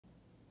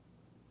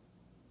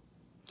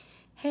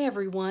Hey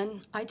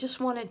everyone, I just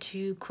wanted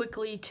to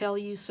quickly tell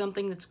you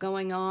something that's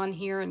going on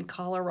here in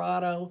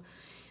Colorado.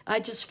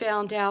 I just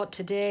found out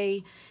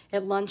today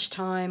at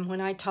lunchtime when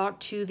I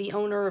talked to the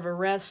owner of a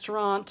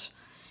restaurant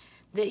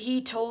that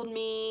he told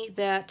me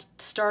that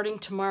starting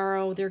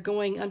tomorrow they're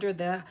going under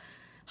the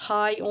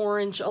high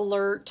orange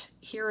alert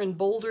here in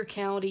Boulder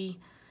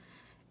County,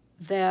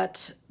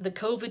 that the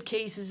COVID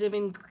cases have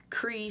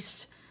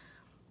increased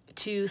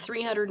to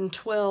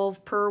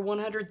 312 per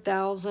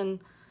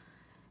 100,000.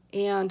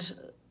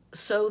 And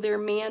so they're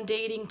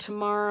mandating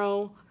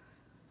tomorrow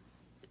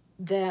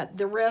that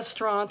the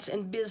restaurants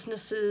and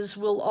businesses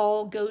will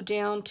all go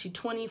down to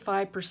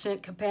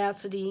 25%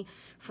 capacity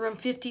from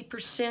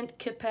 50%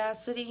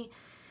 capacity,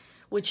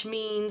 which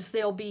means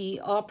they'll be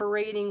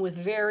operating with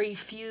very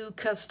few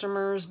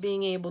customers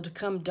being able to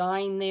come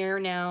dine there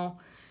now.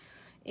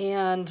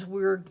 And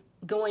we're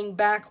going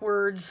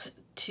backwards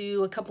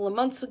to a couple of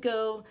months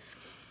ago.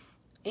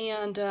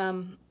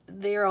 And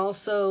they're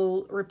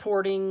also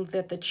reporting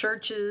that the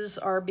churches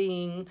are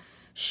being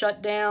shut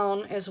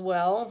down as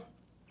well,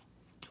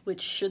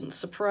 which shouldn't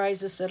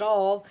surprise us at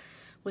all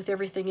with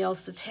everything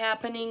else that's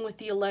happening with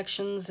the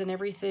elections and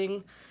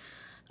everything.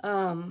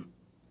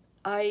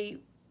 I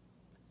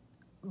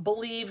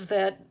believe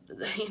that,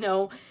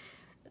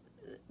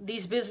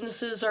 these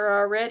businesses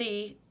are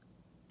already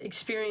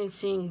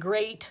experiencing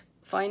great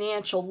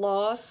financial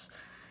loss,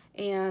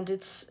 and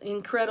it's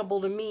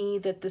incredible to me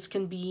that this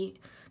can be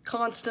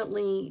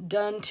constantly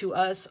done to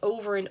us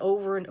over and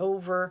over and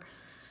over,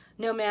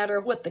 no matter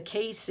what the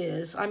case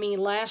is. I mean,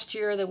 last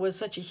year there was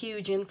such a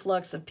huge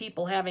influx of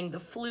people having the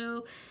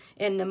flu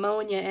and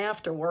pneumonia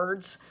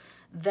afterwards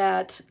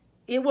that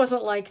it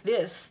wasn't like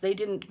this. They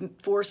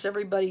didn't force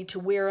everybody to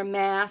wear a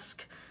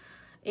mask.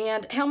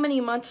 And how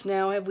many months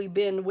now have we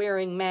been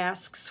wearing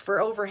masks?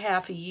 For over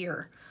half a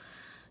year.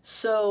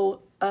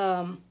 So,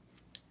 and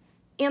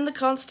the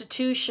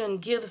Constitution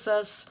gives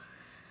us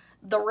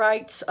the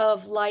rights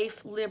of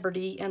life,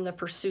 liberty, and the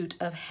pursuit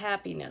of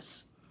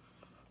happiness.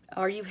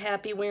 Are you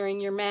happy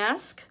wearing your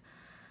mask?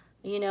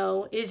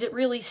 Is it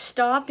really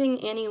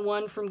stopping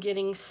anyone from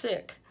getting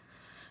sick?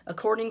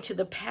 According to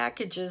the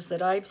packages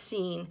that I've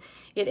seen,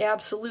 it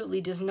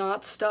absolutely does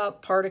not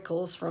stop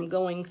particles from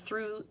going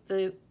through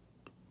the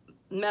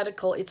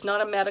medical. It's not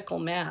a medical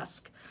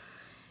mask.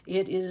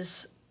 It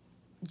is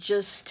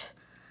just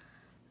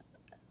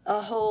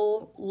a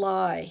whole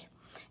lie.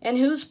 And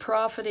who's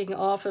profiting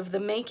off of the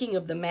making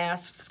of the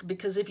masks?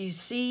 Because if you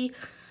see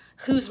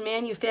who's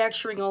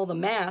manufacturing all the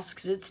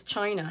masks, it's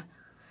China.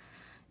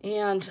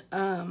 And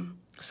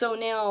so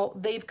now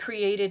they've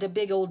created a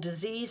big old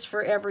disease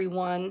for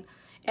everyone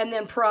and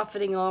then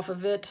profiting off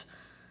of it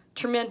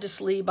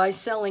tremendously by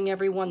selling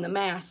everyone the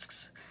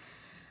masks.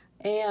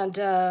 And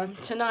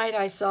tonight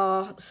I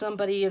saw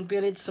somebody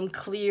invented some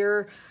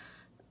clear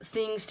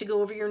things to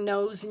go over your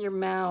nose and your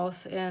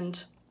mouth.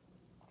 And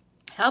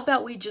how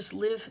about we just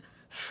live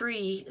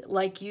free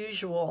like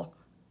usual,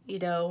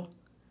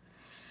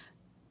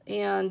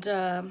 And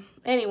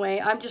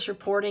anyway, I'm just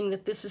reporting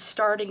that this is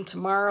starting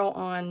tomorrow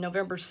on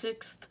November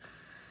 6th,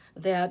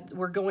 that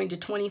we're going to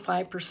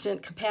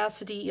 25%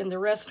 capacity in the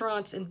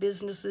restaurants and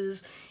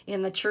businesses,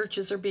 and the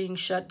churches are being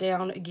shut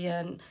down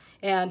again,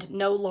 and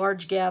no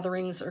large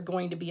gatherings are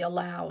going to be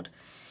allowed.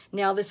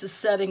 Now, this is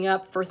setting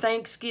up for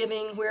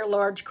Thanksgiving, where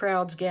large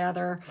crowds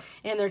gather,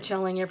 and they're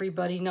telling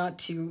everybody not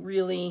to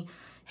really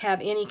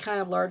have any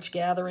kind of large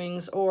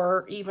gatherings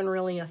or even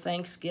really a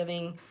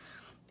Thanksgiving,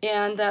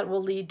 and that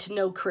will lead to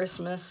no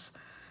Christmas,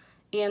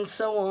 and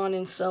so on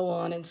and so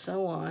on and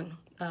so on.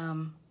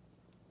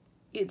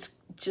 It's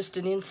just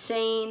an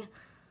insane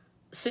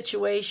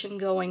situation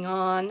going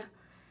on,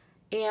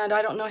 and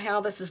I don't know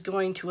how this is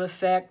going to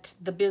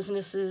affect the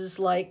businesses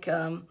like,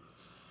 the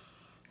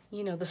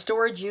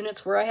storage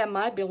units where I have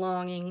my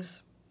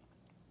belongings.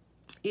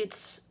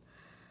 It's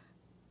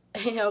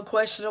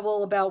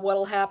questionable about what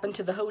will happen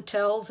to the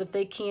hotels if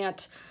they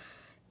can't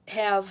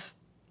have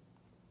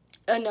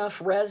enough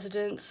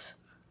residents.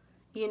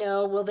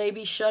 Will they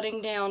be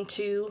shutting down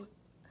too?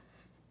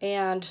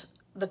 And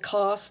the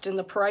cost and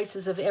the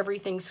prices of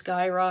everything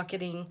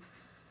skyrocketing.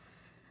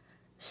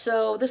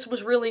 So this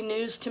was really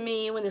news to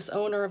me when this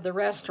owner of the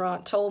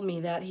restaurant told me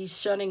that he's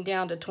shutting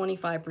down to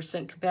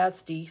 25%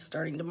 capacity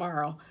starting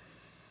tomorrow,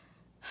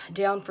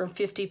 down from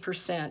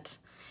 50%.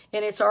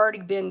 And it's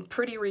already been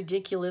pretty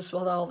ridiculous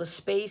with all the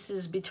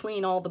spaces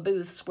between all the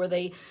booths where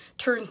they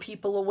turn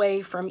people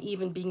away from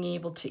even being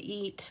able to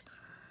eat.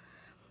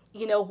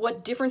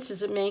 What difference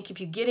does it make if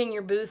you get in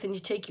your booth and you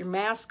take your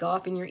mask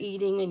off and you're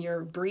eating and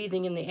you're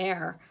breathing in the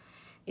air?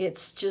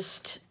 It's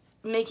just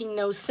making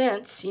no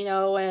sense,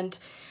 And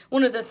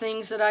one of the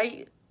things that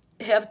I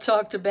have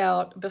talked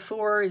about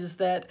before is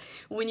that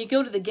when you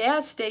go to the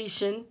gas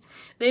station,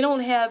 they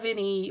don't have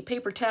any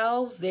paper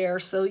towels there,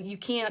 so you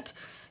can't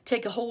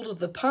take a hold of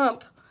the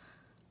pump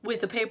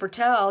with a paper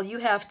towel. You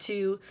have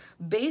to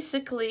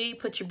basically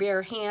put your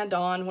bare hand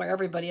on where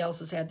everybody else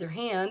has had their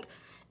hand,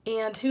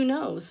 and who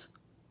knows,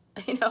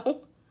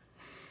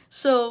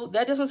 So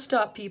that doesn't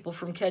stop people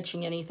from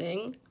catching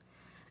anything.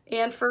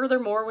 And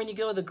furthermore, when you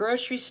go to the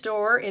grocery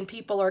store and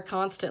people are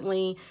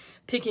constantly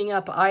picking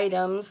up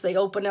items, they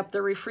open up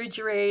the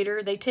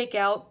refrigerator, they take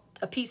out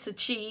a piece of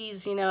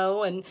cheese, you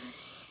know, and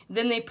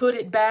then they put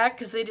it back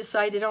because they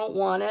decide they don't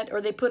want it,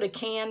 or they put a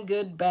canned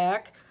good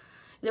back,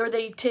 or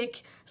they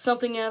take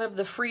something out of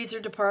the freezer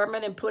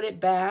department and put it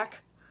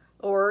back,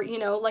 or, you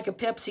know, like a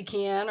Pepsi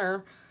can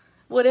or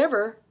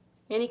whatever,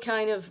 any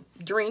kind of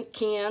drink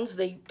cans,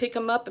 they pick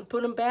them up and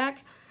put them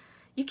back.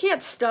 You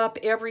can't stop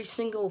every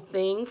single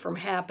thing from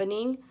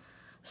happening.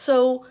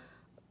 So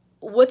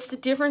what's the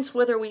difference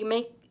whether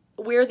we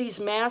wear these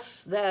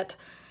masks that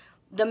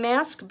the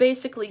masks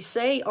basically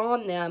say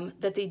on them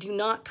that they do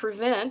not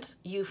prevent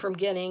you from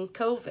getting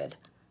COVID?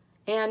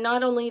 And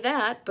not only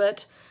that,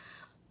 but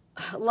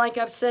like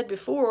I've said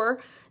before,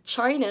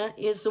 China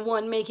is the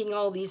one making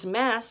all these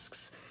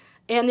masks,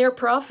 and they're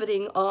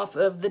profiting off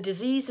of the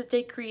disease that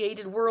they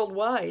created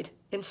worldwide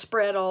and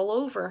spread all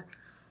over.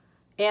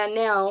 And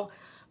now,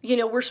 you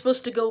know, we're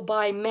supposed to go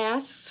buy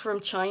masks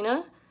from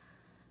China.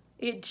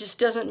 It just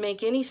doesn't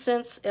make any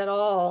sense at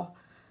all.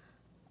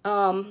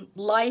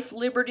 Life,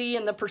 liberty,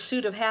 and the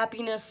pursuit of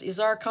happiness is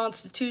our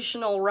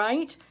constitutional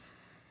right.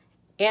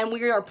 And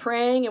we are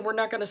praying, and we're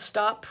not going to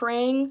stop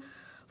praying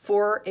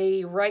for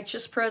a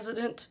righteous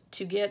president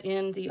to get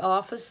in the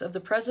office of the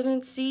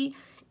presidency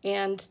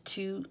and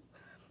to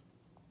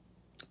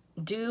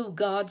do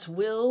God's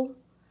will.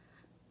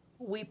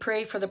 We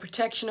pray for the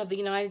protection of the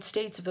United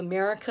States of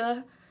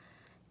America,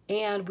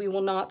 and we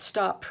will not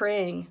stop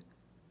praying.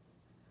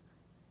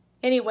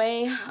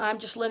 Anyway, I'm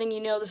just letting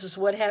you know this is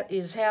what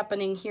is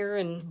happening here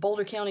in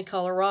Boulder County,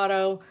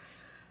 Colorado,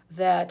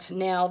 that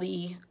now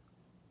the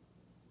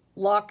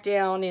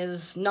lockdown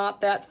is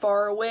not that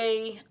far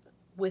away,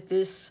 with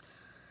this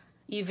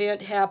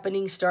event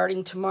happening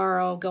starting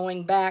tomorrow,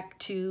 going back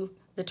to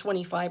the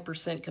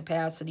 25%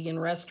 capacity in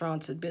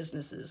restaurants and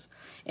businesses,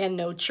 and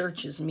no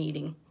churches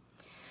meeting.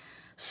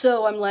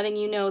 So I'm letting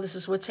you know this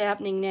is what's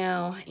happening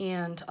now,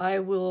 and I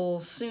will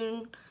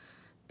soon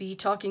be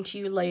talking to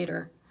you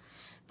later.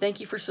 Thank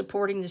you for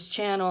supporting this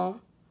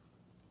channel.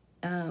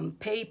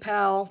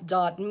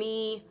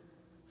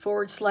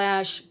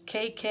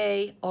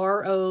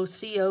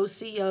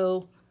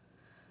 PayPal.me/KKROCOCO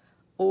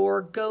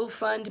or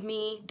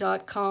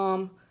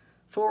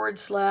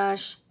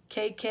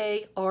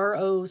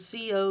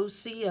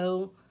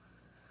GoFundMe.com/KKROCOCO,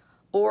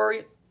 or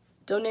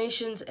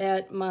donations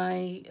at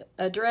my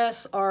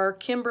address are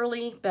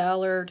Kimberly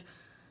Ballard,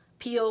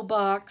 P.O.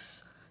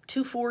 Box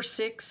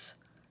 246,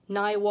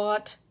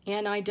 Niwot,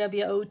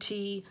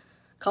 Niwot,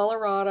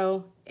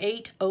 Colorado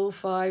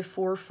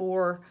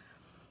 80544.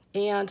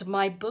 And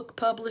my book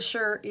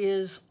publisher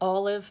is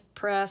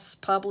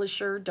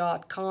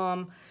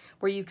olivepresspublisher.com,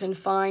 where you can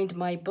find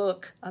my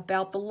book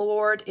about the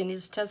Lord and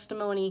his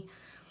testimony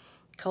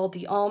called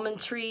The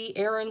Almond Tree,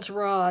 Aaron's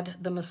Rod,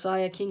 the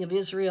Messiah, King of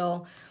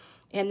Israel.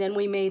 And then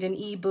we made an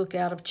ebook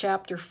out of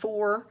chapter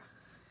 4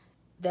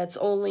 that's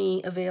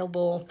only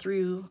available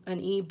through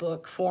an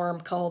ebook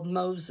form called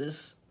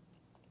Moses.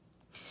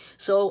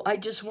 So I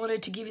just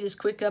wanted to give you this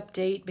quick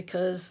update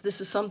because this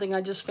is something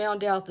I just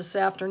found out this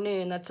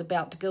afternoon that's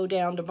about to go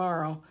down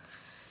tomorrow.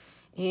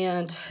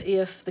 And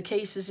if the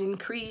cases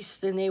increase,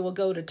 then they will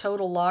go to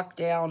total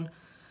lockdown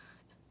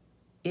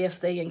if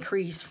they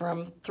increase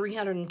from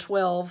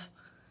 312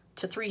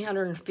 to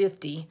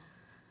 350.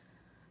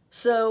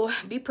 So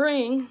be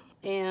praying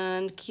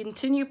and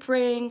continue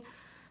praying.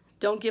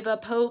 Don't give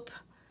up hope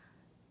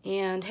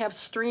and have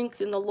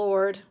strength in the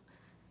Lord.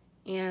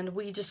 And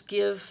we just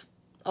give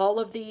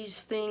all of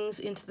these things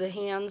into the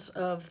hands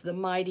of the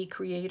mighty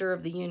creator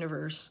of the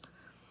universe.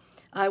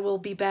 I will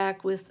be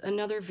back with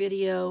another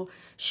video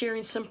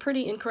sharing some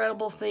pretty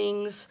incredible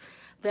things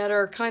that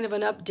are kind of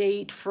an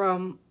update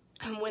from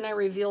when I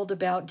revealed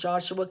about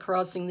Joshua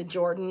crossing the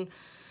Jordan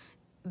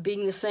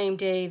being the same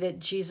day that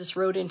Jesus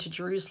rode into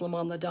Jerusalem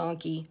on the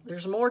donkey.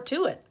 There's more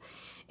to it,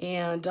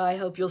 and I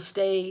hope you'll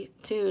stay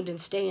tuned and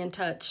stay in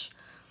touch.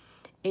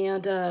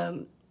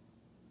 And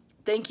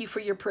thank you for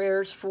your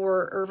prayers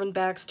for Irvin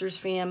Baxter's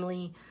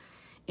family,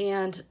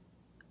 and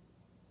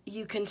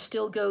you can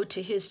still go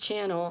to his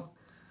channel.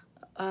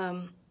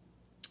 I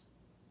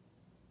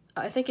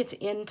think it's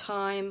End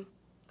Time.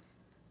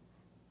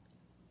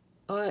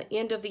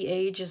 End of the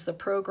Age is the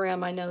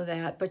program, I know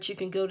that, but you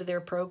can go to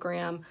their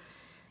program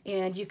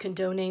and you can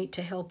donate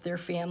to help their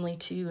family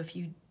too if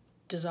you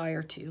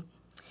desire to.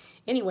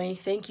 Anyway,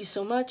 thank you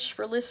so much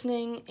for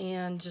listening,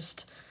 and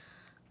just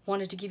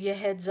wanted to give you a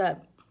heads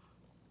up.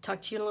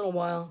 Talk to you in a little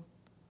while.